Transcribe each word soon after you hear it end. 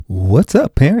What's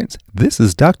up, parents? This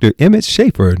is Dr. Emmett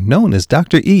Schaefer, known as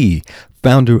Dr. E,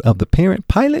 founder of the Parent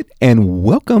Pilot, and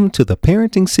welcome to the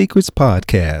Parenting Secrets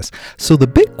Podcast. So the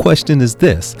big question is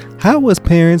this: how as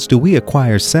parents do we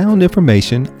acquire sound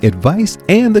information, advice,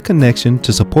 and the connection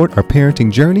to support our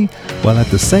parenting journey while at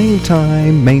the same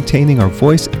time maintaining our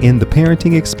voice in the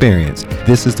parenting experience?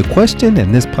 This is the question,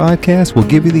 and this podcast will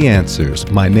give you the answers.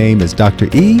 My name is Dr.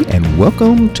 E, and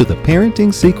welcome to the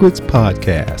Parenting Secrets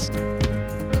Podcast.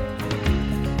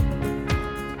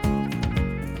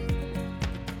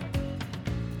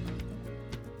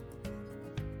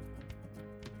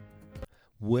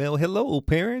 Well, hello,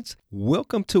 parents.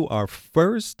 Welcome to our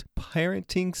first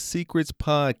Parenting Secrets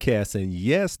podcast. And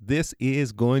yes, this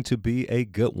is going to be a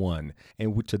good one.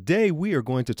 And today we are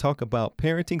going to talk about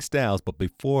parenting styles. But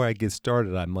before I get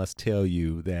started, I must tell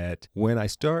you that when I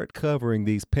start covering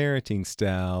these parenting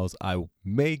styles, I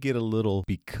may get a little,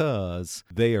 because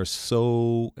they are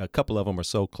a couple of them are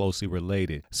so closely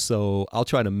related. So I'll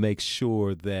try to make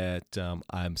sure that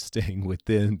I'm staying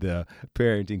within the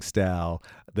parenting style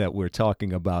that we're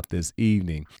talking about this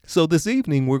evening. So this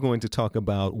evening, we're going to talk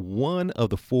about one of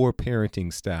the four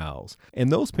parenting styles.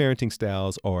 And those parenting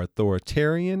styles are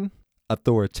authoritarian,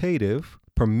 authoritative,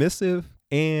 permissive,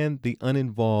 and the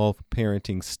uninvolved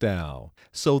parenting style.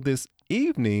 So this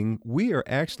evening, we are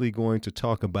actually going to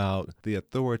talk about the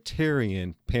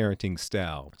authoritarian parenting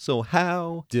style. So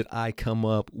how did I come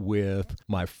up with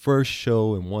my first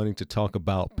show and wanting to talk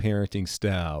about parenting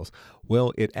styles?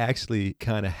 Well, it actually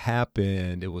kind of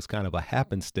happened. It was kind of a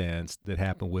happenstance that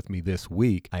happened with me this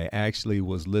week. I actually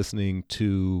was listening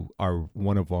to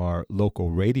one of our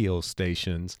local radio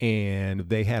stations, and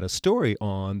they had a story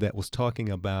on that was talking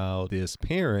about this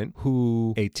parent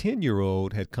who, a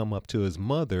 10-year-old, had come up to his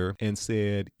mother and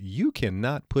said, "You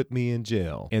cannot put me in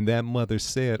jail." And that mother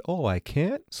said, "Oh, I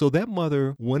can't?" So that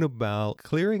mother went about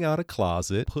clearing out a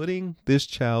closet, putting this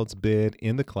child's bed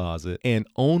in the closet, and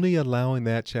only allowing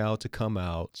that child to come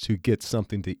out to get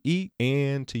something to eat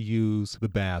and to use the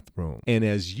bathroom. And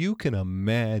as you can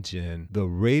imagine, the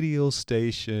radio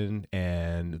station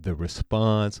and the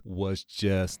response was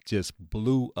just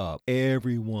blew up.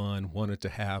 Everyone wanted to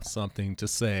have something to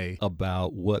say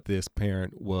about what this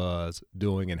parent was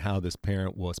doing and how this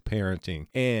parent was parenting.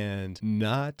 And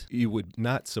not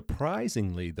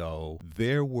surprisingly though,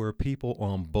 there were people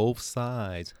on both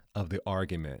sides of the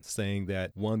argument saying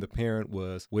that, one, the parent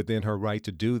was within her right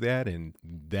to do that, and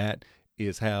that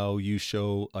is how you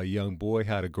show a young boy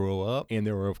how to grow up. And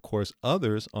there were, of course,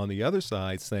 others on the other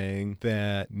side saying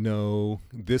that, no,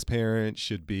 this parent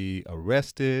should be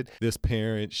arrested. This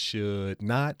parent should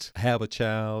not have a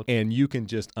child. And you can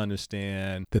just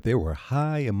understand that there were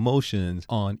high emotions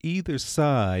on either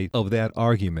side of that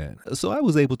argument. So I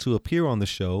was able to appear on the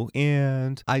show,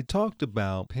 and I talked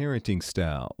about parenting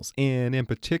styles. And in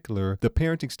particular, the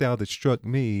parenting style that struck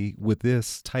me with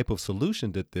this type of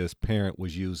solution that this parent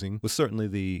was using was certainly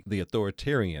the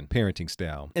authoritarian parenting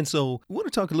style. And so we want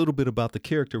to talk a little bit about the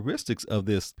characteristics of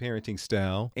this parenting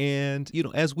style. And,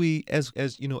 as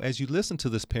you listen to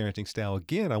this parenting style,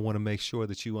 again, I want to make sure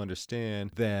that you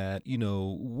understand that,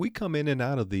 we come in and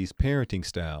out of these parenting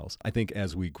styles. I think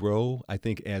as we grow, I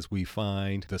think as we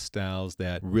find the styles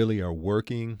that really are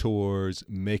working towards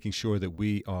making sure that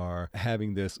we are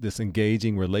having this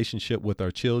engaging relationship with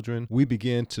our children, we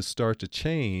begin to start to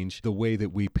change the way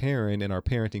that we parent, and our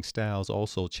parenting styles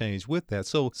also change with that.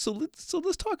 So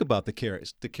let's talk about the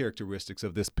characteristics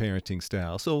of this parenting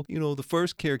style. So, the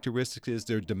first characteristic is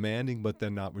they're demanding, but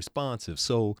they're not responsive.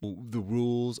 So the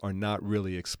rules are not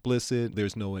really explicit.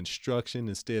 There's no instruction.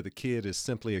 Instead, the kid is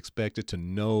simply expected to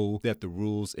know that the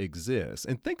rules exist.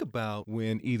 And think about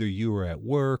when either you are at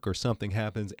work or something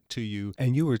happens to you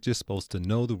and you were just supposed to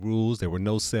know the rules. There were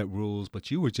no set rules,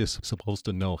 but you were just supposed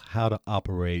to know how to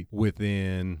operate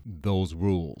within those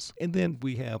rules. And then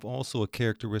we have also a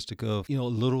characteristic of,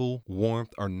 little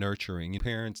warmth or nurturing.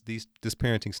 Parents, this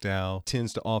parenting style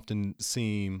tends to often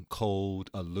seem cold,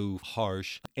 aloof,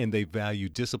 harsh, and they value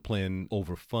discipline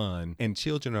over fun. And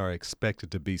children are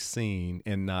expected to be seen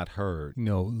and not heard.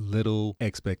 Little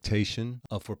expectation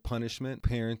for punishment.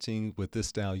 Parenting with this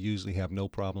style usually have no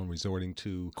problem resorting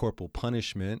to corporal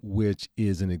punishment, which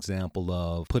is an example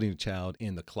of putting a child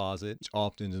in the closet, which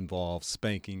often involves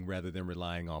spanking rather than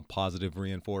relying on positive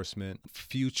reinforcement.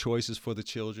 Few choices choices for the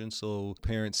children. So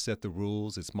parents set the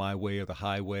rules. It's my way or the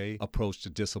highway approach to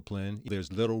discipline.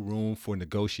 There's little room for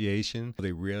negotiation.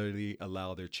 They rarely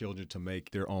allow their children to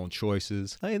make their own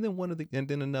choices. And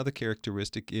then another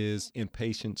characteristic is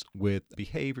impatience with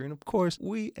behavior. And of course,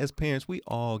 we as parents, we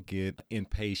all get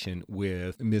impatient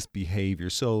with misbehavior.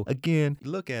 So again,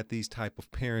 look at these type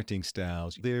of parenting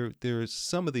styles. There's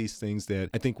some of these things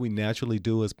that I think we naturally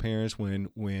do as parents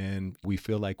when we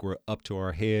feel like we're up to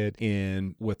our head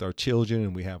in with our children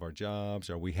and we have our jobs,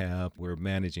 or we're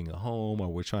managing a home, or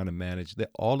we're trying to manage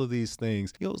that. All of these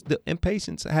things, the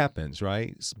impatience happens,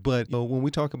 right? But when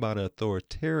we talk about an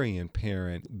authoritarian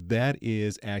parent, that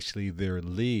is actually their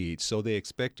lead. So they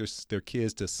expect their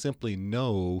kids to simply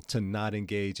know to not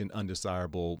engage in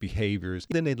undesirable behaviors.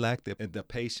 Then they lack the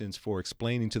patience for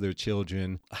explaining to their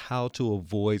children how to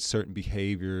avoid certain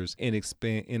behaviors and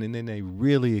then they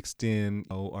really expend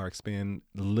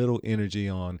little energy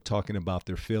on talking about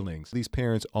their feelings. These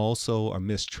parents also are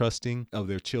mistrusting of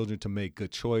their children to make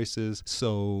good choices,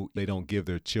 so they don't give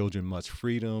their children much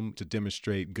freedom to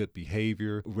demonstrate good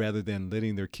behavior. Rather than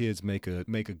letting their kids make a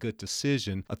good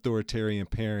decision, authoritarian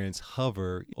parents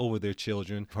hover over their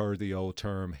children, per the old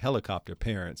term helicopter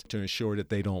parents, to ensure that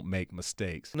they don't make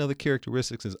mistakes. Another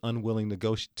characteristic is unwilling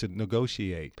to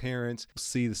negotiate. Parents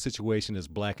see the situation as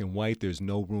black and white. There's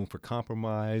no room for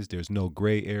compromise. There's no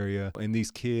gray area. And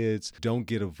these kids don't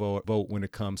get a vote when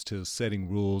it comes to setting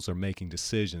rules or making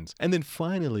decisions. And then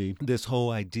finally, this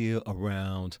whole idea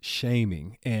around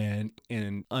shaming and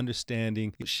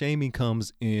understanding. Shaming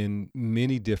comes in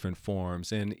many different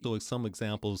forms. And so some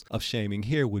examples of shaming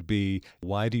here would be,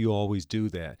 why do you always do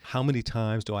that? How many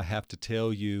times do I have to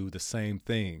tell you the same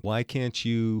thing? Why can't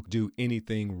you do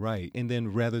anything right? And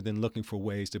then rather than looking for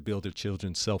ways to build their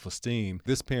children's self-esteem,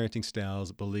 this parenting style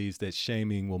believes that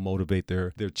shaming will motivate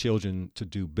their children to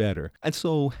do better. And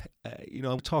so,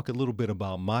 I'll talk a little bit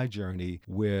about my journey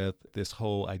with this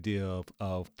whole idea of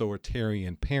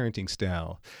authoritarian parenting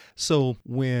style. So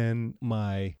when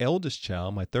my eldest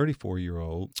child, my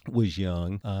 34-year-old, was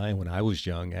young, and when I was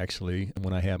young, actually,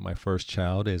 when I had my first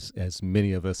child, as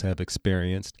many of us have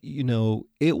experienced,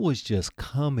 it was just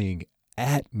coming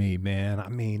at me, man. I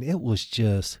mean, it was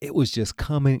just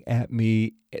coming at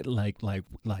me like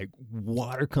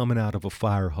water coming out of a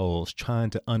fire hose, trying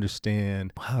to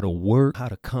understand how to work, how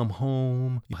to come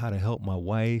home, how to help my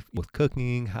wife with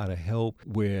cooking, how to help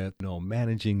with,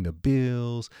 managing the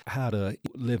bills, how to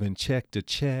live in check to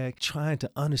check, trying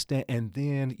to understand. And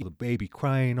then the baby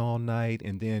crying all night,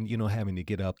 and then, having to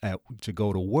get up to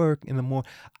go to work in the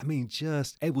morning. I mean,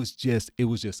 it was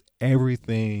just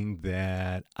everything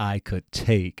that I could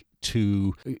take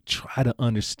to try to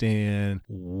understand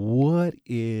what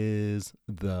is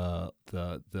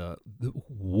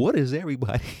what does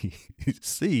everybody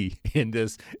see in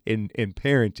this in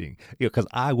parenting, because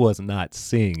I was not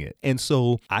seeing it. And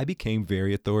so I became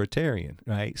very authoritarian,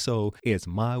 right? So it's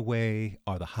my way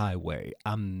or the highway.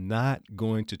 I'm not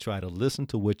going to try to listen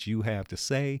to what you have to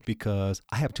say because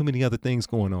I have too many other things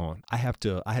going on. I had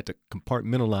to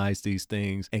compartmentalize these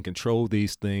things and control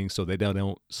these things so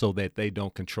that they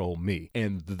don't control me.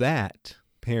 And that,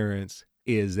 parents,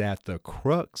 is at the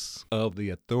crux of the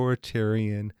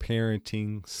authoritarian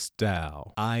parenting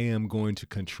style. I am going to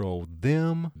control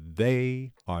them.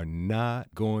 They are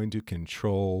not going to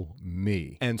control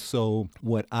me. And so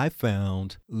what I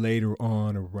found later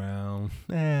on, around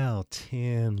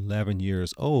 10, 11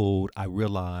 years old, I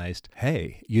realized,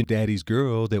 hey, your daddy's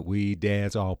girl that we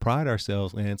dads all pride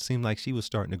ourselves in, seemed like she was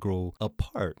starting to grow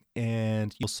apart.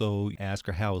 And also ask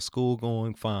her, how is school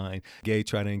going? Fine.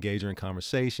 Try to engage her in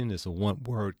conversation. It's a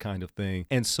one-word kind of thing.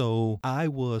 And so I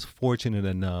was fortunate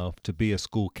enough to be a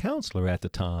school counselor at the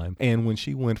time. And when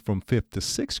she went from 5th to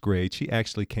 6th grade, she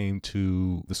actually came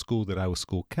to the school that I was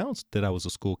a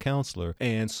school counselor.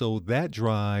 And so that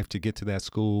drive to get to that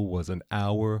school was an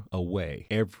hour away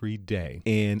every day.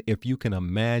 And if you can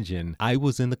imagine, I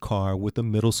was in the car with a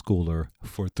middle schooler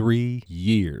for 3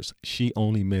 years. She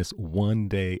only missed one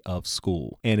day of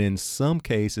school. And in some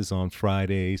cases on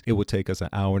Fridays, it would take us an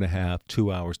hour and a half,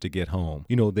 2 hours to get home.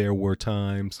 There were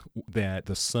times that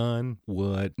the sun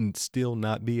would still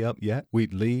not be up yet.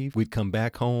 We'd leave, we'd come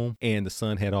back home, and the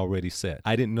sun had already set.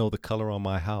 I didn't know the color on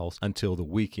my house until the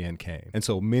weekend came. And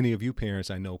so many of you parents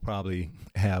I know probably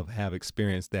have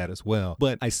experienced that as well.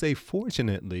 But I say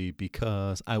fortunately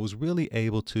because I was really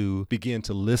able to begin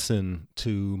to listen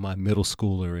to my middle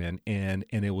schooler, and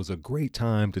it was a great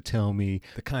time to tell me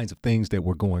the kinds of things that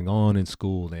were going on in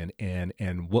school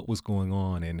and what was going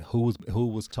on and who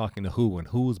was talking to who and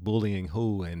who's bullying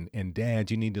who and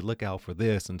dad, you need to look out for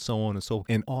this and so on and so,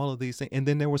 and all of these things. And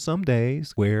then there were some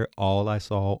days where all I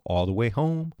saw all the way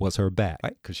home was her back,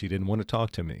 right? Because she didn't want to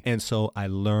talk to me. And so I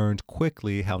learned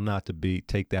quickly how not to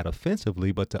take that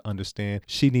offensively, but to understand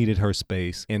she needed her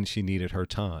space and she needed her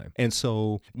time. And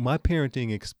so my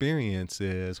parenting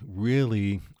experiences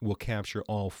really will capture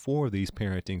all four of these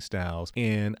parenting styles.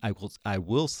 And I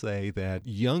will say that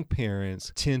young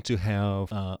parents tend to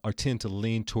have or tend to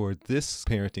lean toward this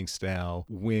parenting style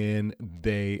when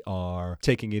they are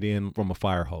taking it in from a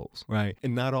fire hose, right?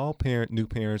 And not all new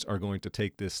parents are going to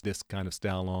take this kind of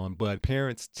style on, but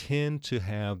parents tend to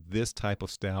have this type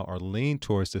of style or lean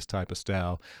towards this type of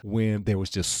style when there was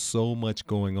just so much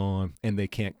going on and they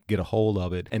can't get a hold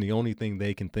of it, and the only thing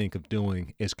they can think of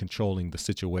doing is controlling the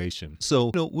situation.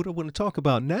 So, what I want to talk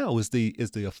about now is the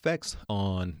effects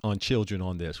on children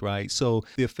on this, right? So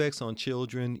the effects on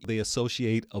children, they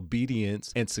associate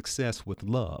obedience and success with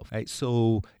love, right?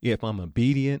 So if I'm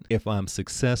obedient, if I'm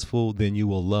successful, then you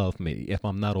will love me. If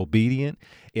I'm not obedient,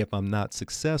 if I'm not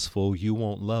successful, you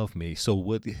won't love me. So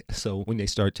when they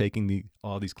start taking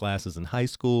all these classes in high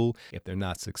school, if they're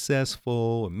not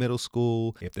successful in middle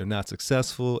school, if they're not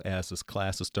successful as this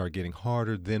classes start getting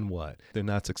harder, then what? If they're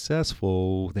not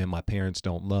successful, then my parents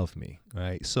don't love me,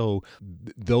 right? So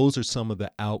those are some of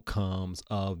the outcomes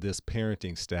of this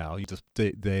parenting style.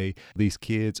 These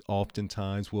kids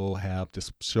oftentimes will have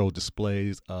show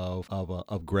displays of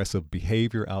aggressive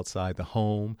behavior outside the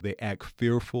home. They act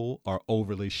fearful or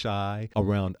overly shy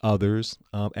around others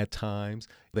at times.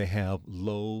 They have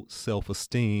low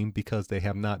self-esteem because they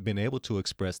have not been able to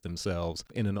express themselves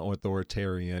in an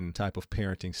authoritarian type of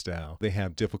parenting style. They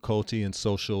have difficulty in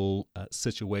social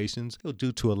situations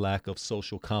due to a lack of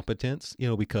social competence,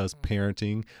 because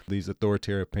parenting, these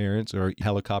authoritarian parents are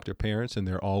helicopter parents and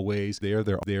they're always there.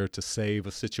 They're there to save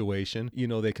a situation.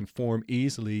 They conform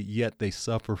easily, yet they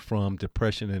suffer from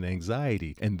depression and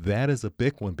anxiety. And that is a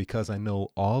big one because I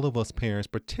know all of us parents,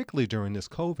 particularly during this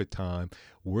COVID time,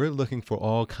 we're looking for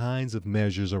all kinds of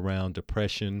measures around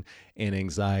depression and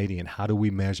anxiety, and how do we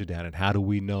measure that, and how do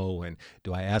we know, and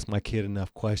do I ask my kid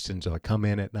enough questions, or I come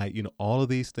in at night, all of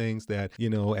these things that,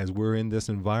 as we're in this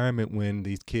environment when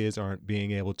these kids aren't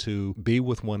being able to be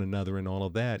with one another and all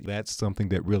of that, that's something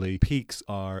that really piques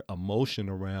our emotion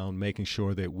around making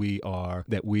sure that we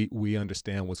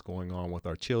understand what's going on with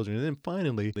our children. And then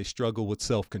finally, they struggle with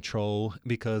self-control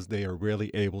because they are rarely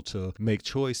able to make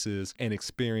choices and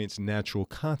experience natural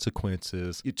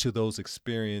consequences to those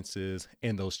experiences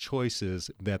and those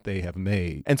choices that they have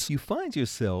made. And so you find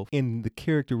yourself in the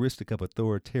characteristic of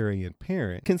authoritarian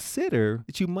parent. Consider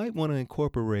that you might want to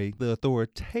incorporate the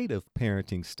authoritative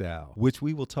parenting style, which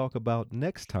we will talk about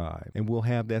next time. And we'll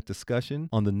have that discussion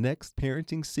on the next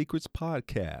Parenting Secrets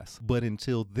podcast. But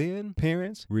until then,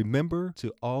 parents, remember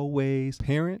to always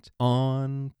parent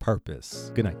on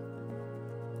purpose. Good night.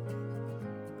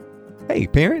 Hey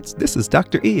parents, this is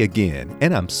Dr. E again,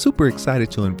 and I'm super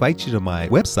excited to invite you to my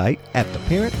website at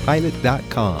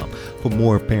theparentpilot.com for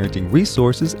more parenting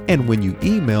resources. And when you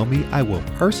email me, I will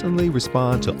personally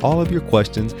respond to all of your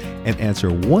questions and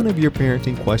answer one of your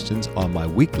parenting questions on my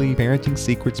weekly Parenting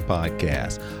Secrets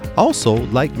podcast. Also,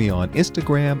 like me on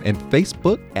Instagram and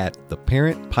Facebook at The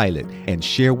Parent Pilot and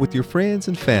share with your friends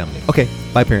and family. Okay,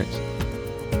 bye parents.